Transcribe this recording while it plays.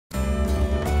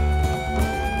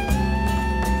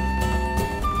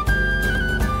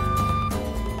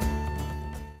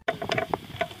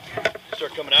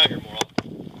start coming out here more often.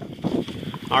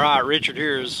 All right, Richard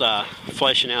here is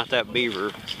fleshing out that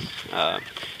beaver.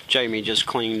 Jamie just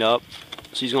cleaned up,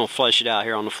 so he's going to flesh it out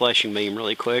here on the fleshing beam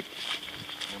really quick.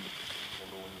 Remember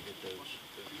when you get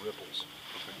those ripples.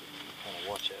 Kind of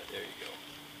watch that. There you go.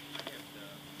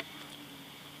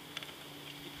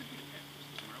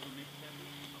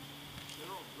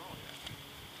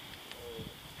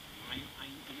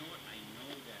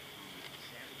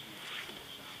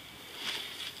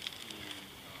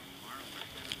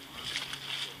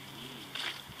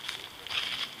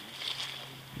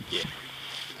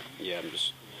 Yeah, I'm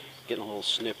just getting a little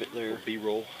snippet there.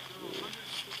 B-roll.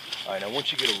 All right, now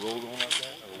once you get a roll going like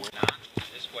that, not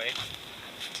this way.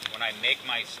 When I make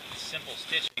my simple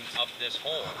stitching up this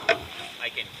hole, I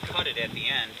can cut it at the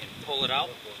end and pull it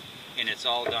out, and it's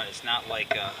all done. It's not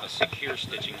like a secure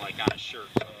stitching like on a shirt.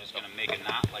 So I'm just going to make a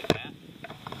knot like that.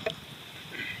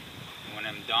 And when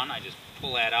I'm done, I just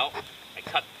pull that out. I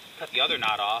cut the other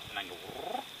knot off, and I go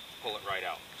pull it right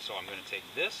out. So I'm going to take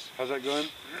this. How's that going?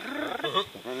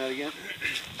 Run that again.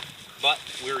 But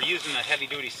we were using a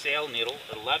heavy-duty sail needle,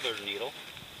 a leather needle.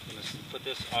 I'm going to put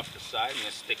this off the side. I'm going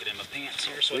to stick it in my pants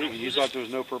here so I don't You use thought it. there was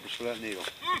no purpose for that needle.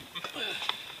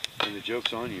 And the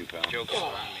joke's on you, pal. Joke's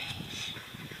on me.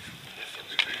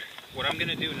 What I'm going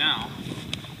to do now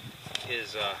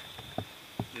is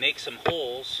make some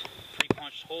holes,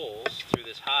 pre-punched holes through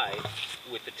this hide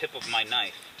with the tip of my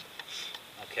knife.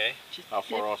 Okay? how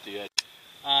far off the edge?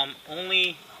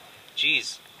 Only,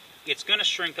 geez, it's going to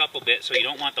shrink up a bit, so you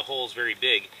don't want the holes very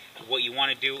big. What you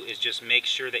want to do is just make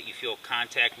sure that you feel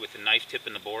contact with the knife tip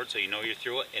in the board, so you know you're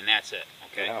through it, and that's it.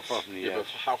 Okay. How far from the edge?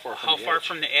 How far from How the far edge?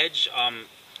 from the edge?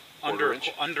 Under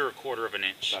a quarter of an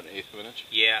inch. About an eighth of an inch?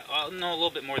 Yeah, no, a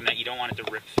little bit more than that. You don't want it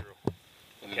to rip through.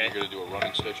 And then you're going to do a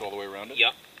running stitch all the way around it?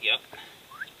 Yep, yep.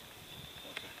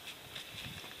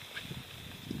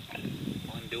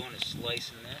 All I'm doing is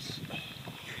slicing this.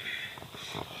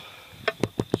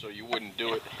 So you wouldn't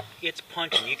do it? It's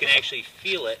punching. You can actually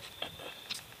feel it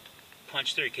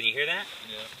punch through. Can you hear that?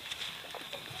 Yeah.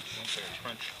 Okay,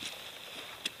 punch.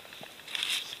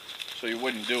 So you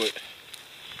wouldn't do it?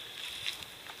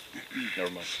 Never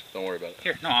mind. Don't worry about it.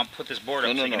 Here, no, I'll put this board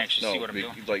up so you can actually see what I'm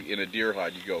doing. Like in a deer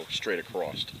hide, you go straight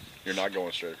across. You're not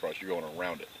going straight across. You're going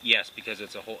around it. Yes, because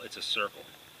it's a circle.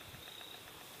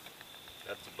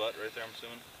 That's the butt right there, I'm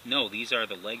assuming? No, these are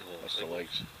the leg holes. That's the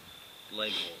legs.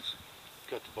 Leg holes.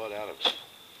 Cut the butt out of it.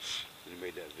 And you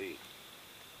made that V.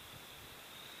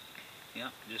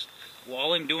 Yeah, just, well,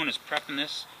 all I'm doing is prepping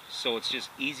this so it's just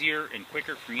easier and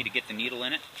quicker for me to get the needle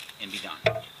in it and be done.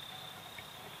 Punch,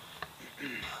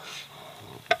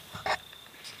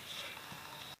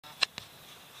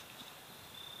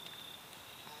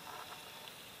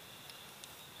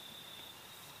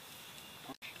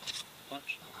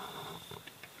 punch,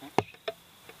 punch.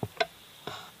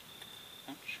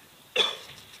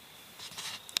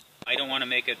 I don't want to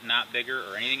make it not bigger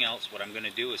or anything else. What I'm going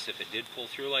to do is if it did pull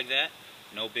through like that,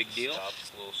 no big deal. Stop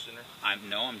a little sooner.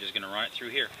 I'm just going to run it through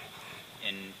here.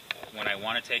 And when I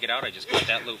want to take it out, I just cut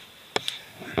that loop.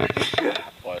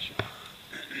 Bless you.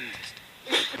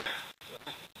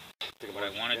 What I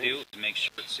want to do is make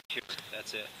sure it's secure.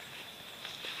 That's it.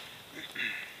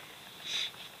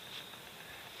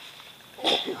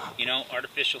 You know,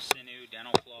 artificial sinew,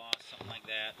 dental floss, something like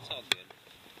that. It's all good.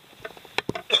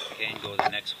 Okay, and go to the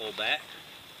next hole back.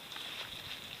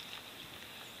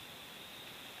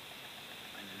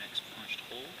 Find the next punched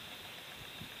hole.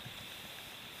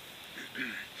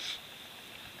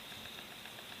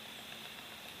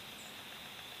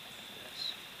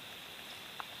 Yes.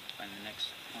 Find the next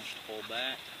punched hole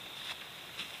back.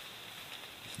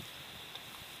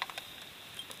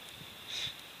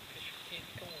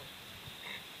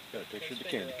 Got a picture of the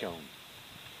candy cone.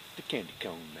 The candy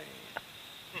cone man.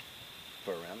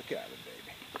 For around the cabin,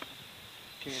 baby.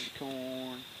 Candy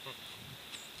corn.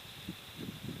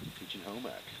 Teaching home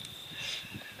ec.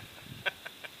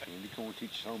 Candy corn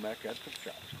teaches home ec at the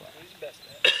Travis class. He's the best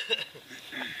at it.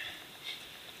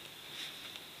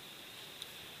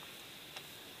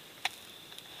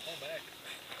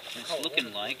 It's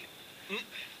looking like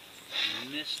I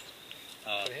missed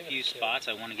a few spots.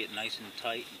 I want to get nice and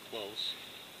tight and close.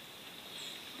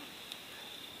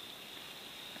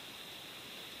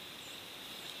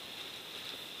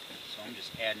 So I'm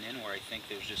just adding in where I think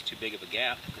there's just too big of a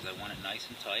gap because I want it nice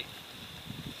and tight.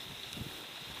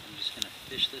 I'm just going to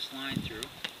fish this line through.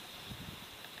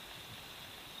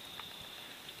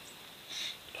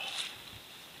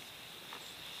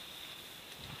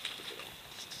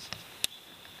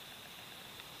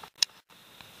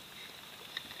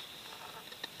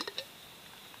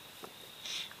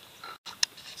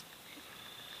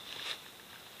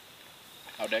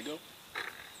 How'd that go?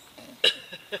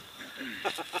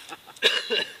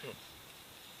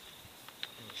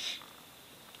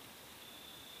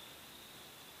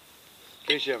 In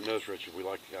case you haven't noticed, Richard, we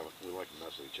like to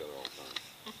mess with each other all the time.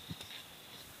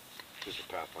 Just a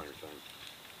Pathfinder thing.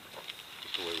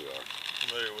 Just the way we are.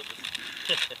 Familiar with it.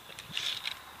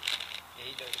 Yeah,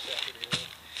 he knows that pretty well.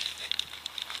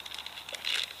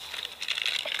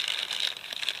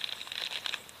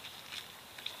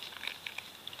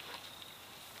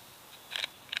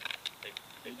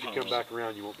 If you come back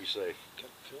around, you won't be safe. Oh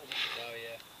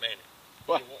yeah. Man,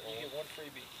 What? You get one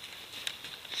freebie.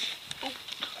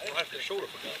 right for the shoulder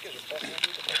for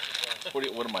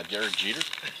God. What am I, Jared Jeter?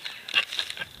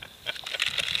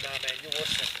 Nah, man, you're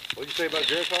worse than. What'd you say about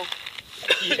Jericho?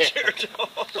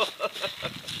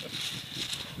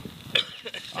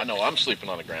 I know I'm sleeping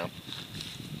on the ground.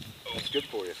 That's good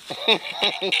for you.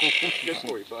 Good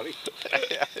for you, buddy.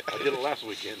 I did it last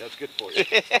weekend. That's good for you.